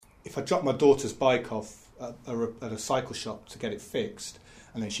if I drop my daughter's bike off at a cycle shop to get it fixed,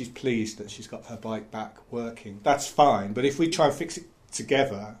 and then she's pleased that she's got her bike back working, that's fine. But if we try and fix it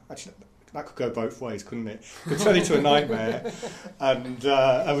together, actually, that could go both ways, couldn't it? It could turn into a nightmare, and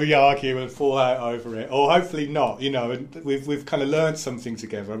we argue and fall out over it, or hopefully not. And we've kind of learned something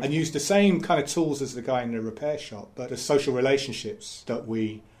together and used the same kind of tools as the guy in the repair shop, but the social relationships that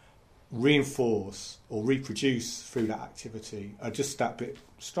we reinforce or reproduce through that activity are just that bit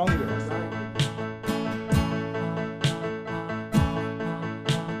stronger, I think.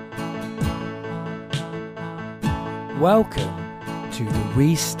 Welcome to the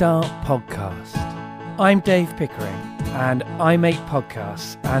Restart Podcast. I'm Dave Pickering, and I make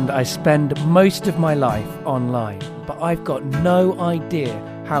podcasts, and I spend most of my life online, but I've got no idea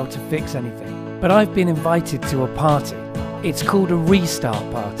how to fix anything. But I've been invited to a party. It's called a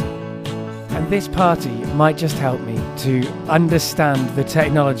Restart Party. And this party might just help me to understand the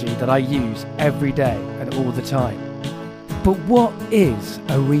technology that I use every day and all the time. But what is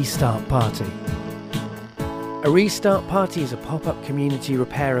a Restart Party? A Restart Party is a pop-up community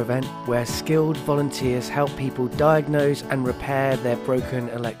repair event where skilled volunteers help people diagnose and repair their broken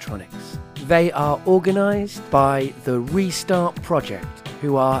electronics. They are organised by the Restart Project,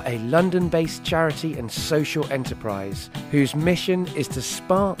 who are a London-based charity and social enterprise whose mission is to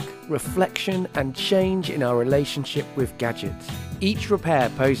spark reflection and change in our relationship with gadgets. Each repair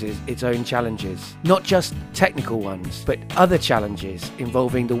poses its own challenges, not just technical ones, but other challenges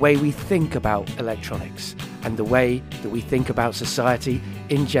involving the way we think about electronics and the way that we think about society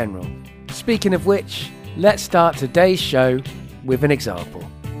in general. Speaking of which, let's start today's show with an example.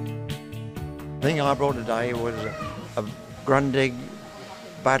 The thing I brought today was a Grundig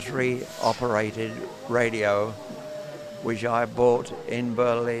battery-operated radio, which I bought in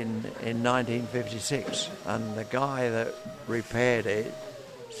Berlin in 1956. And the guy that repaired it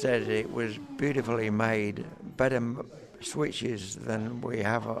said it was beautifully made, better switches than we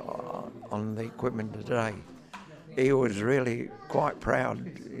have on the equipment today. He was really quite proud,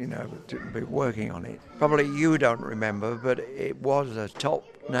 to be working on it. Probably you don't remember, but it was a top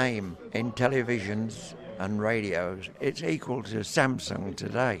name in televisions and radios. It's equal to Samsung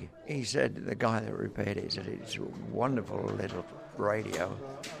today. He said, the guy that repaired it said it's a wonderful little radio.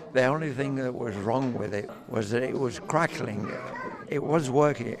 The only thing that was wrong with it was that it was crackling. It was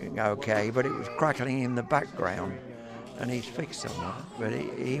working okay, but it was crackling in the background. And he's fixed on that, but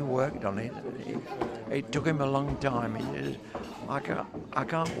he worked on it. It took him a long time. He said, I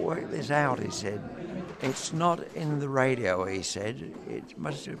can't work this out, he said. It's not in the radio, he said. It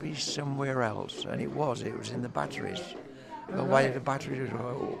must be somewhere else. And it was in the batteries. The way the batteries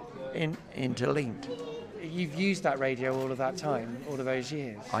were interlinked. You've used that radio all of that time, all of those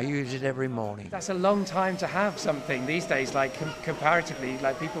years? I use it every morning. That's a long time to have something these days, comparatively.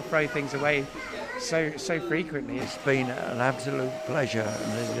 People throw things away so frequently. It's been an absolute pleasure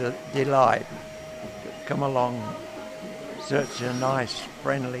and a delight to come along such a nice,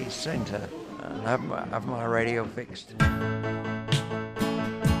 friendly centre and have my radio fixed.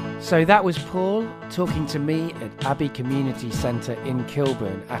 So that was Paul talking to me at Abbey Community Centre in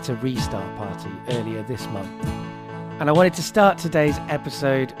Kilburn at a Restart Party earlier this month. And I wanted to start today's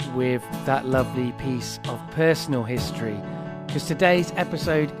episode with that lovely piece of personal history, because today's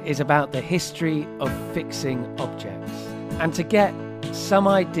episode is about the history of fixing objects. And to get some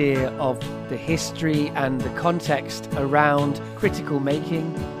idea of the history and the context around critical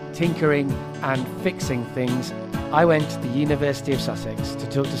making, tinkering and fixing things, I went to the University of Sussex to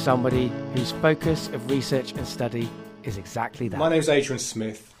talk to somebody whose focus of research and study is exactly that. My name's Adrian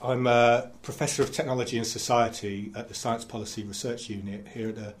Smith. I'm a Professor of Technology and Society at the Science Policy Research Unit here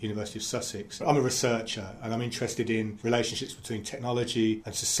at the University of Sussex. I'm a researcher and I'm interested in relationships between technology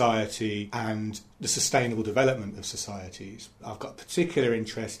and society and the sustainable development of societies. I've got a particular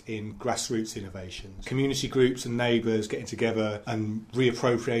interest in grassroots innovations, community groups and neighbours getting together and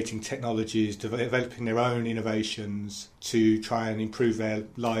reappropriating technologies, developing their own innovations to try and improve their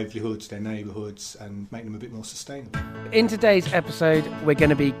livelihoods, their neighbourhoods, and make them a bit more sustainable. In today's episode, we're going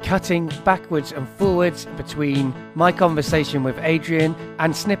to be cutting backwards and forwards between my conversation with Adrian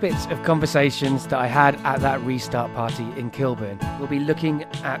and snippets of conversations that I had at that Restart Party in Kilburn. We'll be looking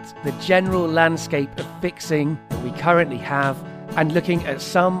at the general landscape of fixing that we currently have and looking at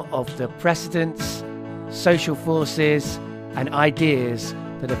some of the precedents, social forces and ideas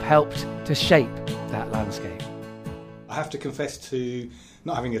that have helped to shape that landscape. I have to confess to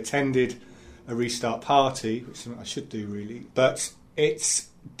not having attended a Restart Party, which is something I should do really, but it's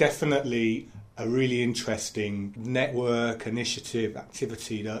definitely a really interesting network, initiative,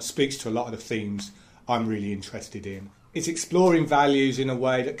 activity that speaks to a lot of the themes I'm really interested in. It's exploring values in a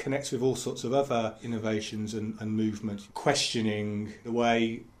way that connects with all sorts of other innovations and movements, questioning the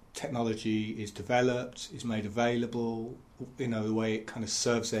way technology is developed, is made available, you know, the way it kind of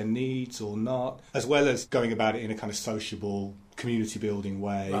serves their needs or not, as well as going about it in a kind of sociable, community-building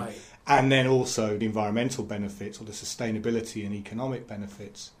way. Right. And then also the environmental benefits or the sustainability and economic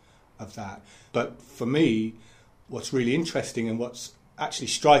benefits of that. But for me, what's really interesting and what's actually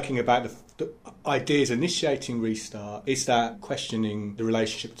striking about the ideas initiating Restart is that questioning the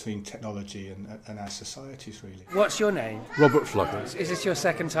relationship between technology and our societies, really. What's your name? Robert Flucker. Is this your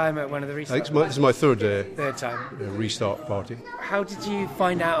second time at one of the Restart? This is my third time. Restart party. How did you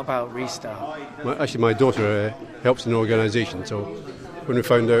find out about Restart? My daughter helps in an organisation, so when we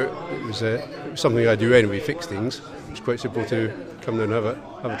found out it was something I do anyway, fix things, it was quite simple to come down and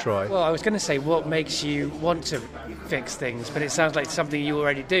have a try. Well, I was going to say, what makes you want to fix things, but it sounds like something you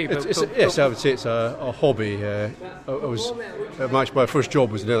already do. Yes, I would say it's a hobby. My first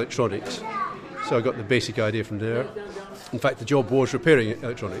job was in electronics, so I got the basic idea from there. In fact, the job was repairing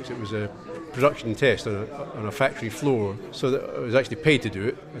electronics. It was a production test on a factory floor, so that I was actually paid to do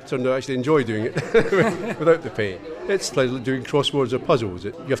it. It turned out I actually enjoy doing it without the pay. It's like doing crosswords or puzzles.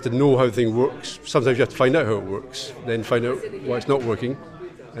 You have to know how the thing works. Sometimes you have to find out how it works, then find out why it's not working.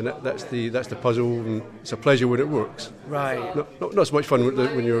 And that's the puzzle, and it's a pleasure when it works. Right. Not so much fun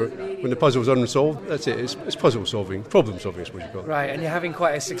when the puzzle's unsolved. That's it. It's puzzle solving, problem solving, I suppose you call it. Right, and you're having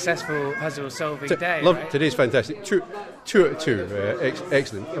quite a successful puzzle solving day. Right? Today's fantastic. 2 out of 2.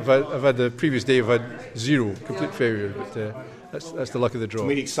 Excellent. I've had the previous day. I've had 0 complete failure, but that's the luck of the draw. I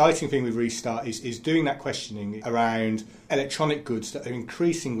mean, the exciting thing with Restart is doing that questioning around electronic goods that are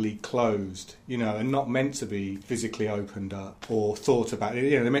increasingly closed, you know, and not meant to be physically opened up or thought about.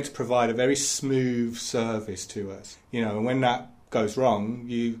 You know, they're meant to provide a very smooth service to us, you know, and when that goes wrong,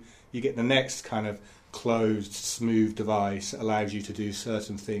 you get the next kind of closed, smooth device that allows you to do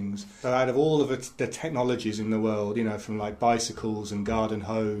certain things. So out of all of the technologies in the world, you know, from like bicycles and garden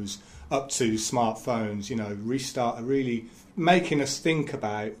hose up to smartphones, you know, Restart are really making us think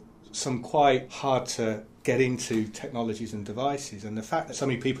about some quite hard to get into technologies and devices, and the fact that so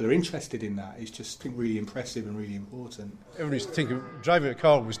many people are interested in that is just, I think, really impressive and really important. Everyone used to think driving a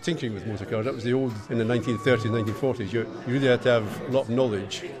car was tinkering with motor cars. That was the old, in the 1930s, 1940s. You really had to have a lot of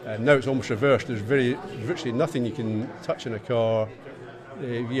knowledge, and now it's almost reversed. There's virtually nothing you can touch in a car.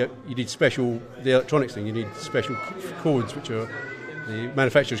 You need the electronics thing, you need special codes which are the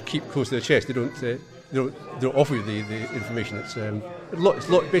manufacturers keep close to their chest. They don't offer you the information.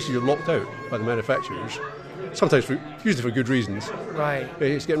 Basically you're locked out by the manufacturers. Sometimes usually for good reasons. Right.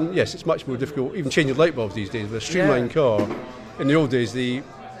 It's much more difficult. Even changing light bulbs these days with a streamlined car. In the old days, you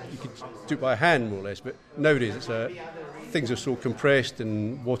could do it by hand more or less, but nowadays things are so compressed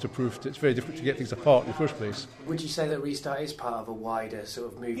and waterproofed, it's very difficult to get things apart in the first place. Would you say that Restart is part of a wider sort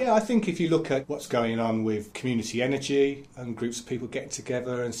of movement? Yeah, I think if you look at what's going on with community energy and groups of people getting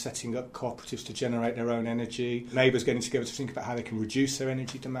together and setting up cooperatives to generate their own energy, neighbours getting together to think about how they can reduce their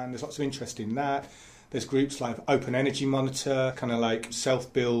energy demand, there's lots of interest in that. There's groups like Open Energy Monitor, kind of like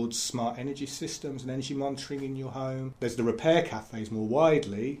self-build smart energy systems and energy monitoring in your home. There's the repair cafes more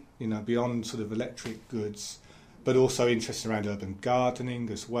widely, you know, beyond sort of electric goods, but also interest around urban gardening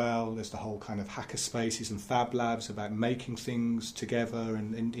as well. There's the whole kind of hacker spaces and fab labs about making things together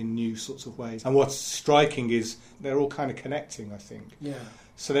and in new sorts of ways. And what's striking is they're all kind of connecting, I think. Yeah.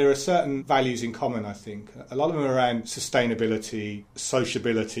 So there are certain values in common, I think. A lot of them are around sustainability,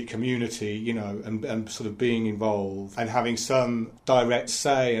 sociability, community, you know, and sort of being involved and having some direct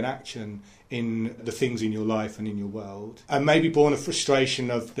say and action in the things in your life and in your world, and maybe born of frustration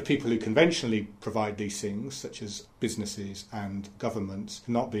of the people who conventionally provide these things, such as businesses and governments,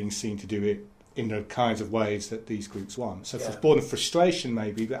 not being seen to do it in the kinds of ways that these groups want. So born of frustration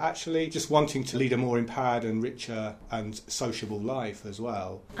maybe, but actually just wanting to lead a more empowered and richer and sociable life as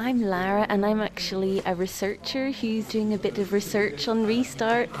well. I'm Lara, and I'm actually a researcher who's doing a bit of research on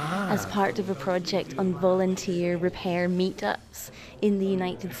Restart as part of a project on volunteer repair meetups in the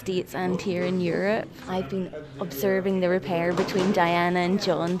United States and here in Europe. I've been observing the repair between Diana and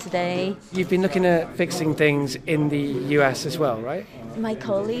John today. You've been looking at fixing things in the US as well, right? My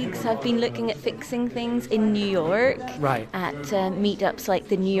colleagues have been looking at fixing things in New York, right, at meetups like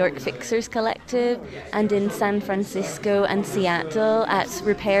the New York Fixers Collective, and in San Francisco and Seattle at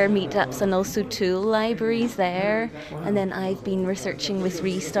repair meetups and also tool libraries there. Wow. And then I've been researching with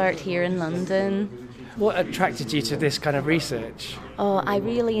Restart here in London. What attracted you to this kind of research? Oh, I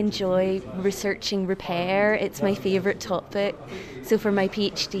really enjoy researching repair. It's my favourite topic. So for my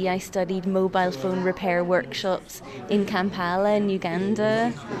PhD, I studied mobile phone repair workshops in Kampala in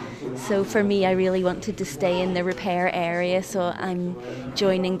Uganda. So for me, I really wanted to stay in the repair area, so I'm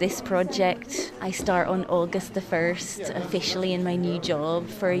joining this project. I start on August the 1st, officially in my new job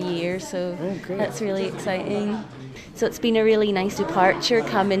for a year, so that's really exciting. So it's been a really nice departure,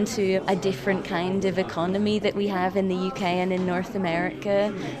 coming to a different kind of economy that we have in the UK and in North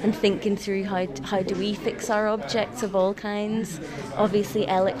America, and thinking through how do we fix our objects of all kinds. Obviously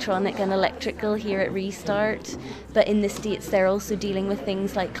electronic and electrical here at Restart, but in the States they're also dealing with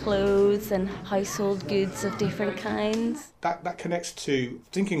things like clothes and household goods of different kinds. That connects to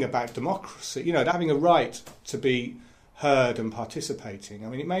thinking about democracy, having a right to be heard and participating. I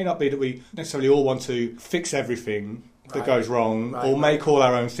mean, it may not be that we necessarily all want to fix everything that goes wrong or make all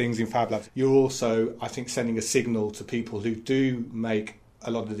our own things in Fab Labs. You're also, I think, sending a signal to people who do make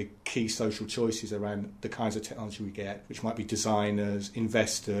a lot of the key social choices around the kinds of technology we get, which might be designers,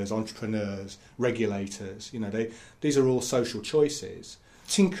 investors, entrepreneurs, regulators. These are all social choices.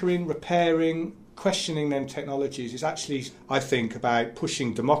 Tinkering, repairing, questioning them technologies is actually, I think, about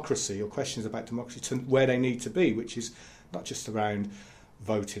pushing democracy or questions about democracy to where they need to be, which is not just around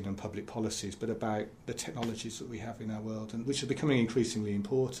voting and public policies, but about the technologies that we have in our world, and which are becoming increasingly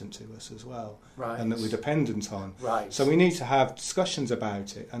important to us as well, and that we're dependent on. So we need to have discussions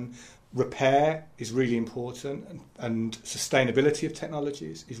about it, and repair is really important, and sustainability of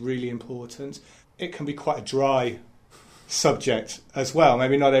technologies is really important. It can be quite a dry subject as well.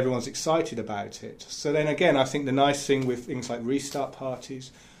 Maybe not everyone's excited about it. So then again, I think the nice thing with things like restart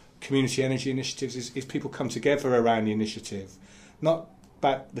parties, community energy initiatives, is people come together around the initiative, not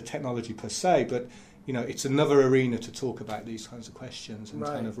about the technology per se, but it's another arena to talk about these kinds of questions and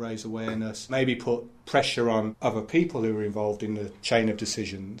kind of raise awareness, maybe put pressure on other people who are involved in the chain of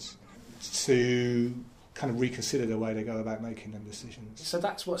decisions to kind of reconsider the way they go about making them decisions. So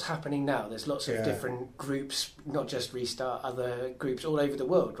that's what's happening now. There's lots of different groups, not just Restart, other groups all over the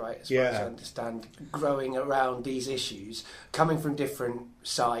world, right? As far as I understand, growing around these issues, coming from different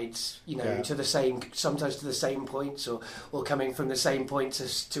sides, to the same, sometimes to the same points, or coming from the same point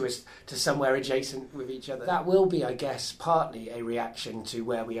to somewhere adjacent with each other. That will be, I guess, partly a reaction to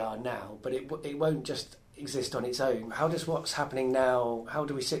where we are now, but it won't just exist on its own. How does what's happening now, how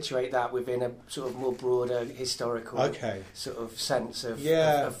do we situate that within a sort of more broader historical sort of sense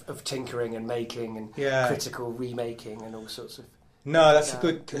of tinkering and making and critical remaking and all sorts of that's a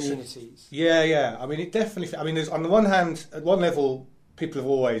good communities? I mean, it definitely, there's, on the one hand, at one level, people have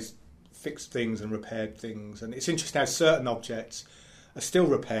always fixed things and repaired things, and it's interesting how certain objects are still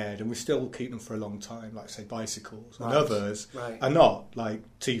repaired and we still keep them for a long time, like say bicycles, and others are not, like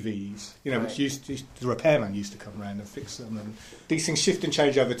TVs, which the repairman used to come around and fix them, and these things shift and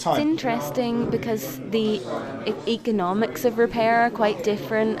change over time. It's interesting because the economics of repair are quite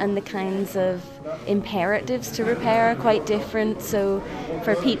different, and the kinds of imperatives to repair are quite different. So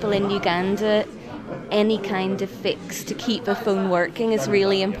for people in Uganda, any kind of fix to keep a phone working is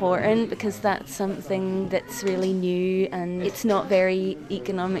really important, because that's something that's really new, and it's not very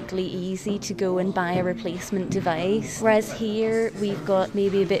economically easy to go and buy a replacement device. Whereas here we've got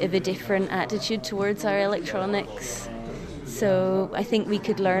maybe a bit of a different attitude towards our electronics. So I think we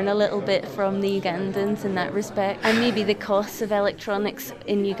could learn a little bit from the Ugandans in that respect. And maybe the costs of electronics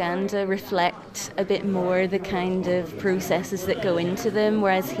in Uganda reflect a bit more the kind of processes that go into them,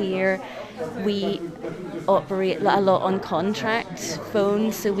 whereas here we operate a lot on contract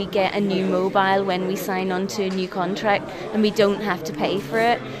phones, so we get a new mobile when we sign on to a new contract and we don't have to pay for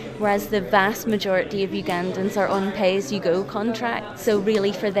it. Whereas the vast majority of Ugandans are on pay-as-you-go contracts. So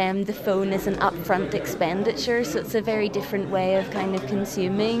really for them the phone is an upfront expenditure, so it's a very different way of kind of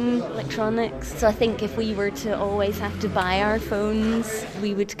consuming electronics. So I think if we were to always have to buy our phones,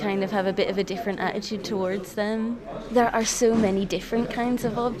 we would kind of have a bit of a different attitude towards them. There are so many different kinds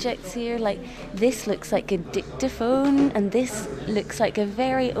of objects here, like this looks like a dictaphone, and this looks like a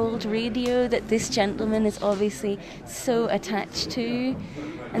very old radio that this gentleman is obviously so attached to.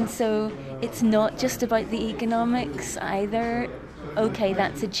 And so it's not just about the economics either. Okay,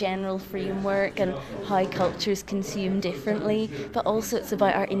 that's a general framework and how cultures consume differently, but also it's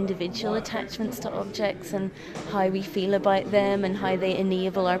about our individual attachments to objects and how we feel about them and how they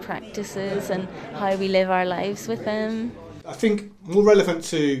enable our practices and how we live our lives with them. I think more relevant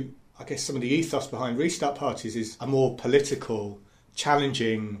to, I guess, some of the ethos behind restart parties is a more political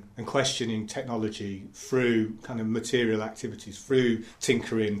challenging and questioning technology through kind of material activities, through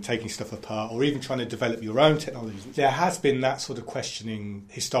tinkering, taking stuff apart, or even trying to develop your own technologies. There has been that sort of questioning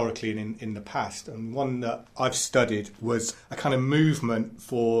historically and in the past, and one that I've studied was a kind of movement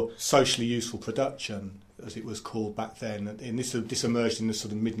for socially useful production, as it was called back then. And this emerged in the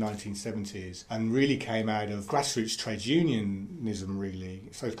sort of mid-1970s and really came out of grassroots trade unionism, really.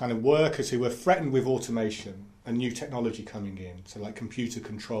 So kind of workers who were threatened with automation and new technology coming in, so like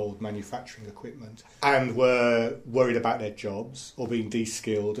computer-controlled manufacturing equipment, and were worried about their jobs or being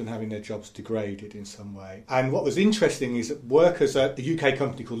de-skilled and having their jobs degraded in some way. And what was interesting is that workers at the UK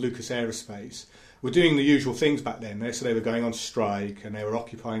company called Lucas Aerospace were doing the usual things back then. So they were going on strike and they were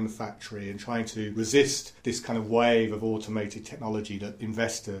occupying the factory and trying to resist this kind of wave of automated technology that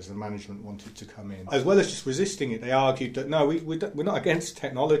investors and management wanted to come in. As well as just resisting it, they argued that no, we're not against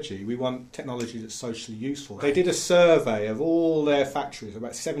technology. We want technology that's socially useful. They did a survey of all their factories,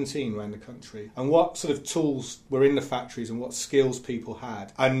 about 17 around the country, and what sort of tools were in the factories and what skills people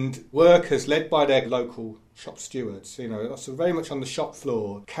had. And workers, led by their local shop stewards, so very much on the shop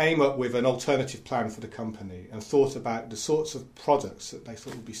floor, came up with an alternative plan for the company and thought about the sorts of products that they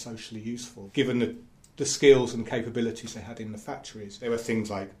thought would be socially useful, given the skills and capabilities they had in the factories. There were things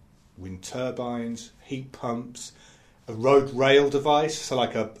like wind turbines, heat pumps, a road rail device, so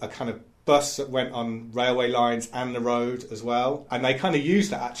like a kind of bus that went on railway lines and the road as well. And they kind of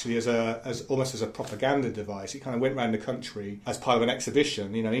used that actually as almost as a propaganda device. It kind of went around the country as part of an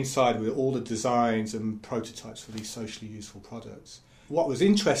exhibition, inside with all the designs and prototypes for these socially useful products. What was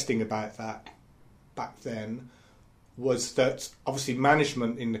interesting about that back then was that obviously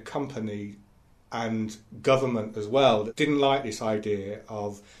management in the company and government as well didn't like this idea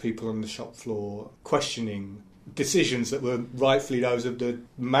of people on the shop floor questioning decisions that were rightfully those of the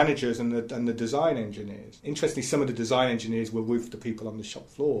managers and the design engineers. Interestingly, some of the design engineers were with the people on the shop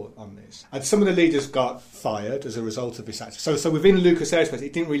floor on this. And some of the leaders got fired as a result of this action. So within Lucas Aerospace,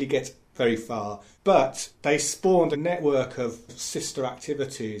 it didn't really get very far. But they spawned a network of sister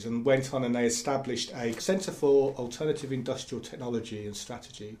activities and went on and they established a Centre for Alternative Industrial Technology and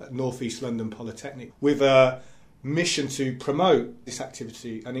Strategy at North East London Polytechnic with a mission to promote this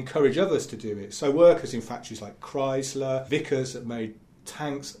activity and encourage others to do it. So workers in factories like Chrysler, Vickers that made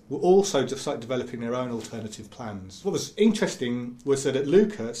tanks were also developing their own alternative plans. What was interesting was that at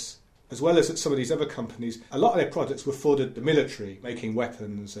Lucas, as well as at some of these other companies, a lot of their products were for the military, making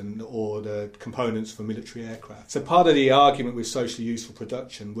weapons or the components for military aircraft. So part of the argument with socially useful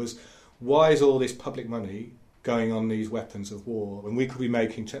production was, why is all this public money going on these weapons of war when we could be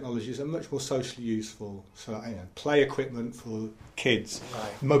making technologies that are much more socially useful? So, play equipment for kids,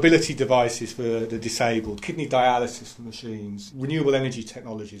 mobility devices for the disabled, kidney dialysis machines, renewable energy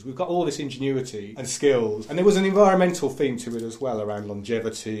technologies. We've got all this ingenuity and skills. And there was an environmental theme to it as well, around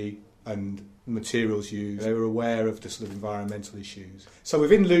longevity and materials used. They were aware of the sort of environmental issues. So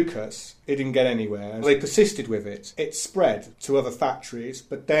within Lucas, it didn't get anywhere. They persisted with it. It spread to other factories,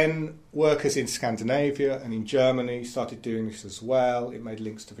 but then workers in Scandinavia and in Germany started doing this as well. It made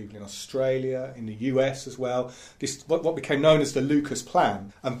links to people in Australia, in the US as well. This what became known as the Lucas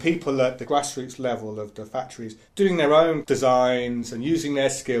Plan, and people at the grassroots level of the factories doing their own designs and using their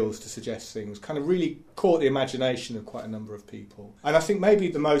skills to suggest things kind of really caught the imagination of quite a number of people. And I think maybe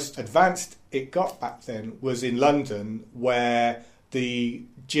the most advanced it got back then was in London, where the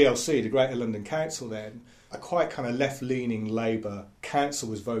GLC, the Greater London Council then, a quite kind of left-leaning Labour council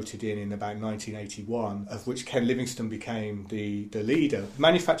was voted in about 1981, of which Ken Livingstone became the leader.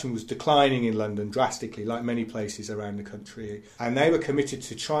 Manufacturing was declining in London drastically, like many places around the country, and they were committed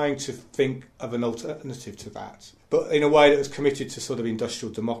to trying to think of an alternative to that, but in a way that was committed to sort of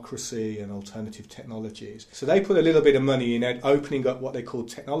industrial democracy and alternative technologies. So they put a little bit of money in opening up what they called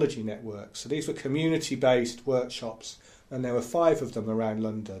technology networks. So these were community-based workshops, and there were 5 of them around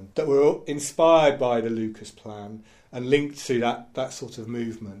London that were inspired by the Lucas Plan and linked to that sort of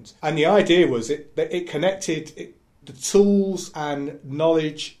movement. And the idea was that it connected the tools and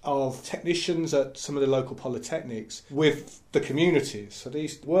knowledge of technicians at some of the local polytechnics with the communities. So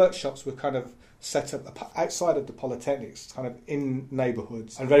these workshops were kind of set up outside of the polytechnics, kind of in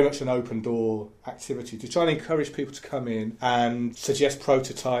neighbourhoods, and very much an open door activity to try and encourage people to come in and suggest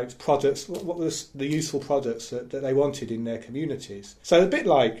prototypes, products, what was the useful products that they wanted in their communities. So a bit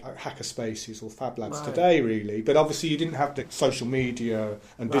like hacker spaces or fab labs today, really, but obviously you didn't have the social media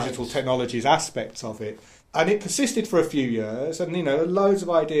and digital technologies aspects of it. And it persisted for a few years, and loads of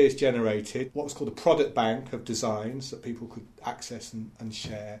ideas generated, what was called a product bank of designs that people could access and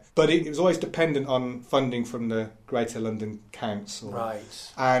share. But it was always dependent on funding from the Greater London Council.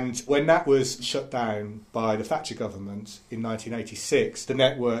 Right. And when that was shut down by the Thatcher government in 1986, the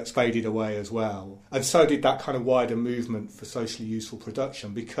networks faded away as well. And so did that kind of wider movement for socially useful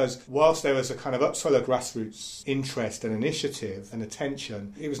production, because whilst there was a kind of upswell of grassroots interest and initiative and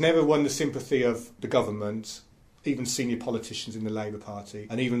attention, it was never won the sympathy of the government, even senior politicians in the Labour Party,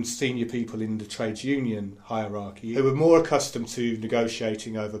 and even senior people in the trades union hierarchy, who were more accustomed to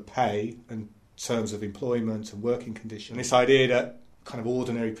negotiating over pay and terms of employment and working conditions. And this idea that kind of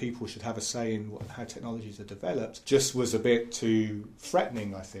ordinary people should have a say in how technologies are developed just was a bit too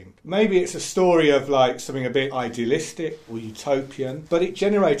threatening, I think. Maybe it's a story of like something a bit idealistic or utopian, but it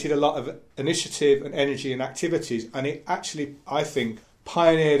generated a lot of initiative and energy and activities, and it actually, I think,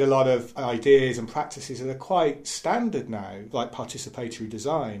 pioneered a lot of ideas and practices that are quite standard now, like participatory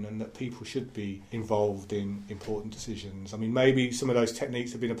design, and that people should be involved in important decisions. I mean, maybe some of those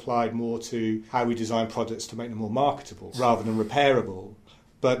techniques have been applied more to how we design products to make them more marketable rather than repairable.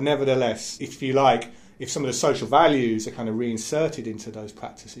 But nevertheless, if you like, if some of the social values are kind of reinserted into those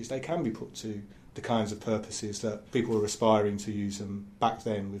practices, they can be put to the kinds of purposes that people were aspiring to use them back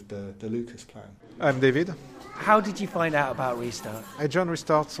then with the Lucas plan. I'm David. How did you find out about Restart? I joined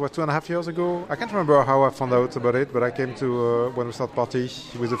Restart 2.5 years ago. I can't remember how I found out about it, but I came to one Restart party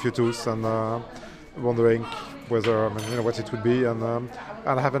with a few tools and wondering whether what it would be, and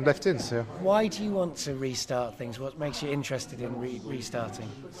I haven't left since. Yeah. Why do you want to restart things? What makes you interested in restarting?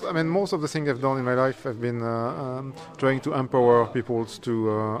 I mean, most of the things I've done in my life, I've been trying to empower people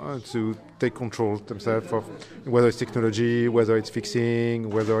to take control themselves of whether it's technology, whether it's fixing,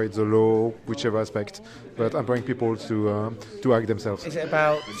 whether it's the law, whichever aspect, but empowering people to act themselves. Is it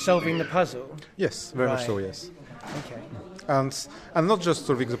about solving the puzzle? Yes, very much so. Yes. Okay. And not just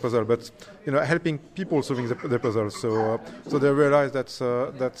solving the puzzle, but helping people solving the puzzle. So they realize that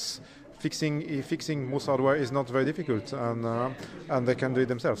fixing most hardware is not very difficult, and they can do it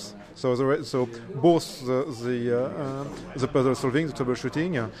themselves. So both the puzzle solving, the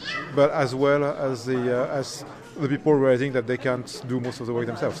troubleshooting, but as well as the people realizing that they can't do most of the work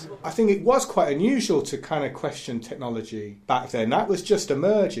themselves. I think it was quite unusual to kind of question technology back then. That was just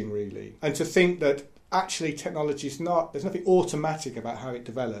emerging, really, and to think that actually technology is there's nothing automatic about how it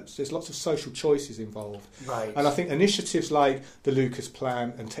develops. There's lots of social choices involved. Right. And I think initiatives like the Lucas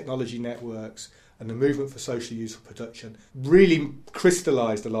Plan and technology networks and the movement for socially useful production really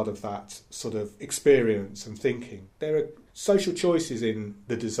crystallised a lot of that sort of experience and thinking. There are social choices in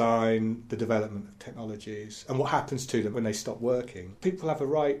the design, the development of technologies, and what happens to them when they stop working. People have a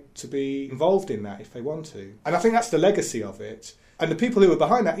right to be involved in that if they want to. And I think that's the legacy of it. And the people who were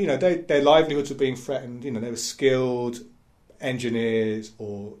behind that, their livelihoods were being threatened. They were skilled engineers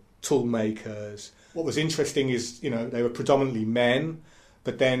or tool makers. What was interesting is, they were predominantly men,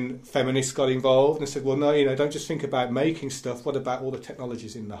 but then feminists got involved and said, well, no, don't just think about making stuff. What about all the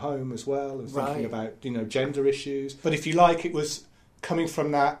technologies in the home as well? And thinking about, gender issues. But if you like, it was coming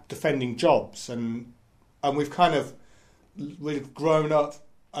from that defending jobs. And we've grown up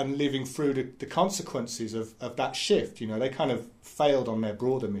and living through the consequences of that shift. They kind of failed on their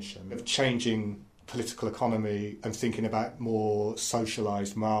broader mission of changing political economy and thinking about more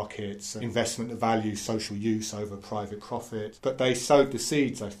socialised markets, investment of value, social use over private profit. But they sowed the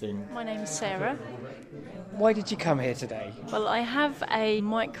seeds, I think. My name's Sarah. Why did you come here today? Well, I have a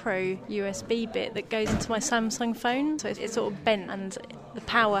micro USB bit that goes into my Samsung phone, so it's sort of bent and the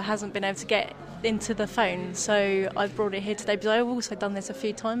power hasn't been able to get into the phone, so I brought it here today because I've also done this a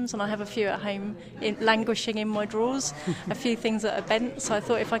few times and I have a few at home languishing in my drawers, a few things that are bent, so I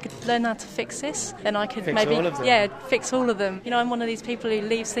thought if I could learn how to fix this, then I could fix all of them. I'm one of these people who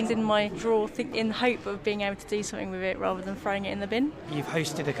leaves things in my drawer in hope of being able to do something with it rather than throwing it in the bin. You've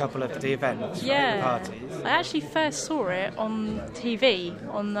hosted a couple of the events, yeah. The parties. I actually first saw it on TV,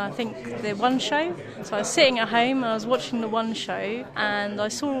 on I think the One Show. So I was sitting at home and I was watching the One Show and I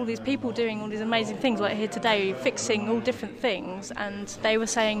saw all these people doing all these amazing things like here today, fixing all different things, and they were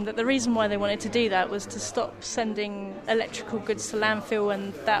saying that the reason why they wanted to do that was to stop sending electrical goods to landfill,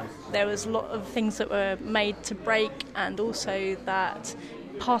 and that there was a lot of things that were made to break, and also that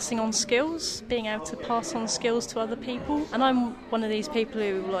passing on skills, being able to pass on skills to other people. And I'm one of these people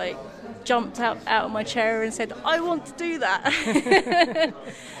who jumped out of my chair and said, I want to do that.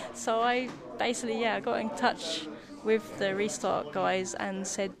 So I basically got in touch with the Restart guys and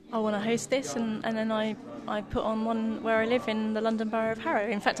said, I want to host this, and then I put on one where I live in the London Borough of Harrow.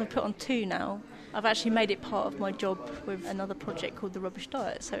 In fact, I've put on two now. I've actually made it part of my job with another project called the Rubbish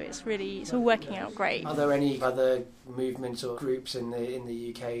Diet, so it's all working out great. Are there any other movements or groups in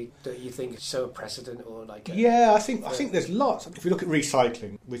the UK that you think show a precedent or I think there's lots. If you look at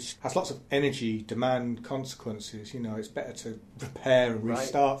recycling, which has lots of energy demand consequences, it's better to repair and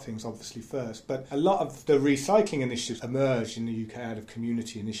restart things obviously first. But a lot of the recycling initiatives emerged in the UK out of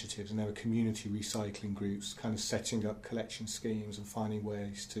community initiatives, and there were community recycling groups kind of setting up collection schemes and finding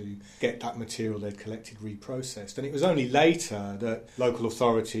ways to get that material they'd collected reprocessed. And it was only later that local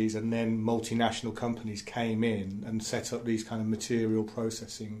authorities and then multinational companies came in and set up these kind of material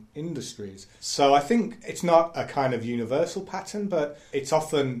processing industries. So I think it's not a kind of universal pattern, but it's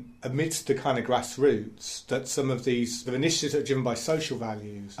often amidst the kind of grassroots that some of these initiatives that are driven by social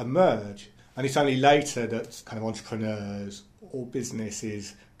values emerge. And it's only later that kind of entrepreneurs or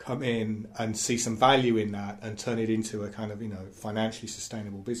businesses come in and see some value in that and turn it into a kind of, financially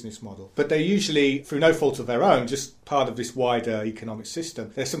sustainable business model. But they're usually, through no fault of their own, just part of this wider economic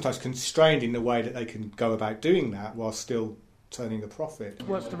system. They're sometimes constrained in the way that they can go about doing that while still turning a profit.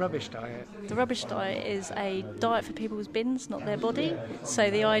 What's the Rubbish Diet? The Rubbish Diet is a diet for people's bins, not their body. So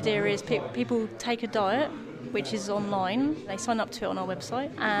the idea is people take a diet, which is online. They sign up to it on our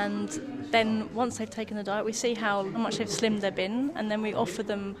website, and then once they've taken the diet, we see how much they've slimmed their bin, and then we offer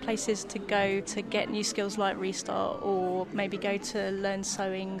them places to go to get new skills like Restart, or maybe go to learn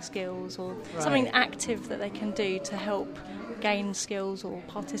sewing skills, or something active that they can do to help gain skills or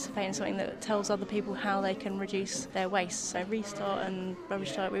participate in something that tells other people how they can reduce their waste. So Restart and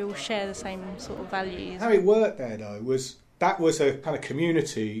Rubbish Diet, we all share the same sort of values. How it worked there, though, was that was a kind of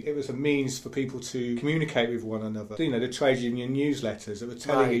community. It was a means for people to communicate with one another. The trade union newsletters that were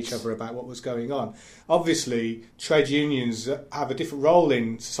telling each other about what was going on. Obviously, trade unions have a different role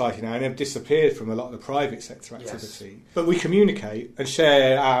in society now and have disappeared from a lot of the private sector activity. Yes. But we communicate and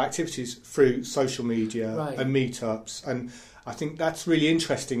share our activities through social media and meetups. And I think that's really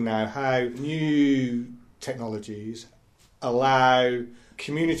interesting now, how new technologies allow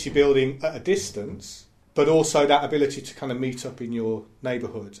community building at a distance, but also that ability to kind of meet up in your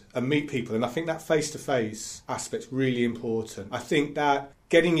neighbourhood and meet people. And I think that face-to-face aspect's really important. I think that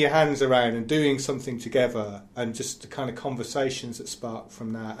getting your hands around and doing something together and just the kind of conversations that spark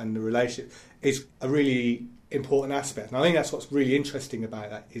from that and the relationship is a really important aspect. And I think that's what's really interesting about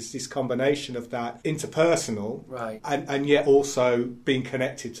that, is this combination of that interpersonal and yet also being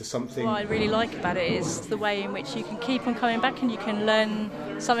connected to something. What I really like about it is the way in which you can keep on coming back and you can learn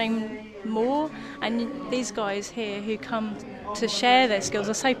something more. And these guys here who come to share their skills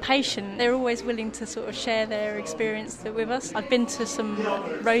are so patient. They're always willing to sort of share their experience with us. I've been to some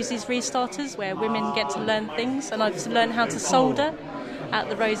Rosie's Restarters where women get to learn things, and I've learned how to solder at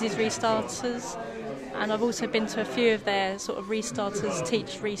the Rosie's Restarters. And I've also been to a few of their sort of restarters,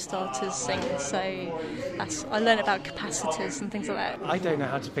 teach restarters things. So I learned about capacitors and things like that. I don't know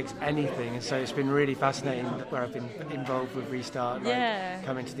how to fix anything, and so it's been really fascinating where I've been involved with Restart,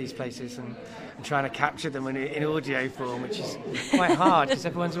 coming to these places and trying to capture them in audio form, which is quite hard because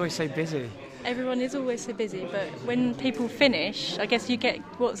everyone's always so busy. Everyone is always so busy, but when people finish, I guess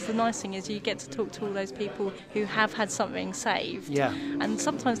what's the nice thing is you get to talk to all those people who have had something saved. Yeah. And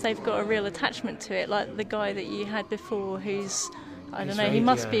sometimes they've got a real attachment to it, like the guy that you had before who's, I don't know, he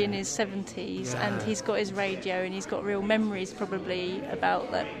must be in his 70s and he's got his radio and he's got real memories probably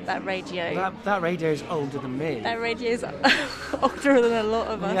about that radio. That radio is older than me. That radio is older than a lot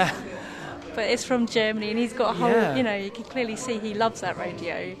of us. Yeah. But it's from Germany and he's got a whole, you can clearly see he loves that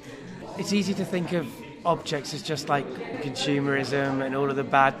radio. It's easy to think of objects as just like consumerism and all of the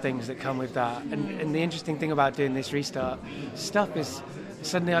bad things that come with that. And the interesting thing about doing this Restart stuff is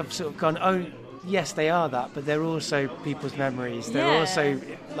suddenly I've sort of gone, oh, yes, they are that, but they're also people's memories. They're also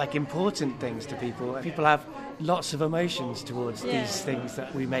like important things to people. People have lots of emotions towards these things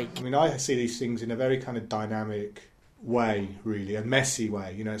that we make. I mean, I see these things in a very kind of dynamic way, really, a messy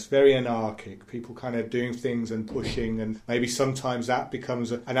way. It's very anarchic, people kind of doing things and pushing, and maybe sometimes that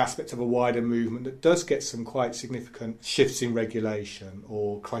becomes an aspect of a wider movement that does get some quite significant shifts in regulation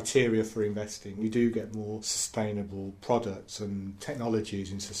or criteria for investing. We do get more sustainable products and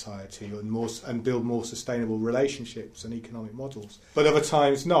technologies in society and build more sustainable relationships and economic models. But other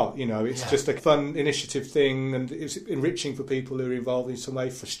times not, it's just a fun initiative thing, and it's enriching for people who are involved in some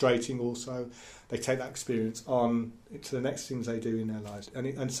way, frustrating also. They take that experience on to the next things they do in their lives.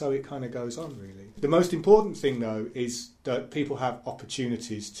 And so it kind of goes on, really. The most important thing, though, is that people have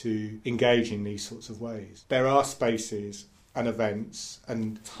opportunities to engage in these sorts of ways. There are spaces and events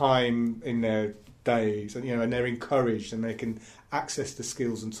and time in their days, and they're encouraged and they can access the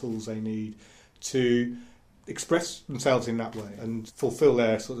skills and tools they need to express themselves in that way and fulfil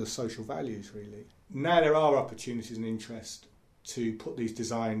their sort of social values, really. Now there are opportunities and interest to put these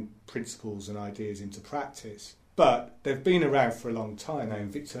design principles and ideas into practice, but they've been around for a long time now.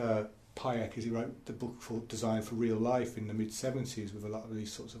 Victor Payek, as he wrote the book called Design for Real Life in the mid-70s with a lot of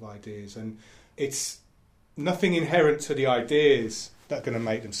these sorts of ideas, and it's nothing inherent to the ideas that are going to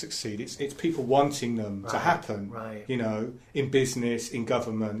make them succeed. It's people wanting them to happen, you know, in business, in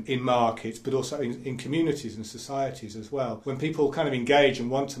government, in markets, but also in communities and societies as well. When people kind of engage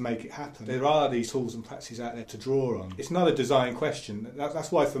and want to make it happen, there are these tools and practices out there to draw on. It's not a design question.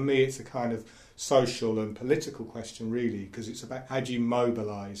 That's why for me it's a kind of social and political question, really, because it's about how do you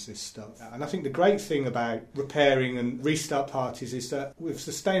mobilise this stuff. And I think the great thing about repairing and restart parties is that with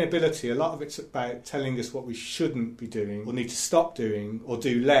sustainability, a lot of it's about telling us what we shouldn't be doing or need to stop doing or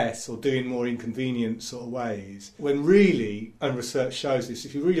do less or do in more inconvenient sort of ways. When really, and research shows this,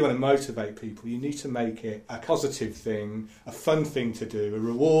 if you really want to motivate people, you need to make it a positive thing, a fun thing to do, a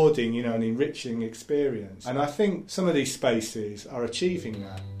rewarding, you know, an enriching experience. And I think some of these spaces are achieving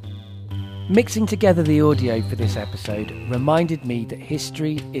that. Mixing together the audio for this episode reminded me that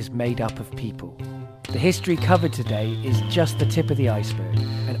history is made up of people. The history covered today is just the tip of the iceberg,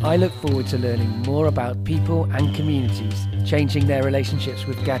 and I look forward to learning more about people and communities changing their relationships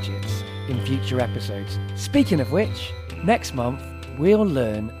with gadgets in future episodes. Speaking of which, next month we'll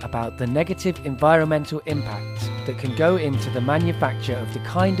learn about the negative environmental impacts that can go into the manufacture of the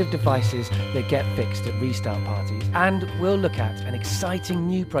kind of devices that get fixed at restart parties. And we'll look at an exciting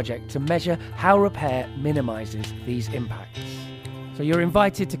new project to measure how repair minimises these impacts. So you're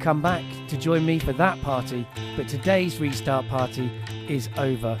invited to come back to join me for that party, but today's restart party is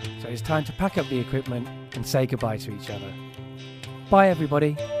over, so it's time to pack up the equipment and say goodbye to each other. Bye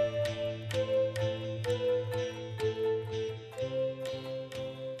everybody.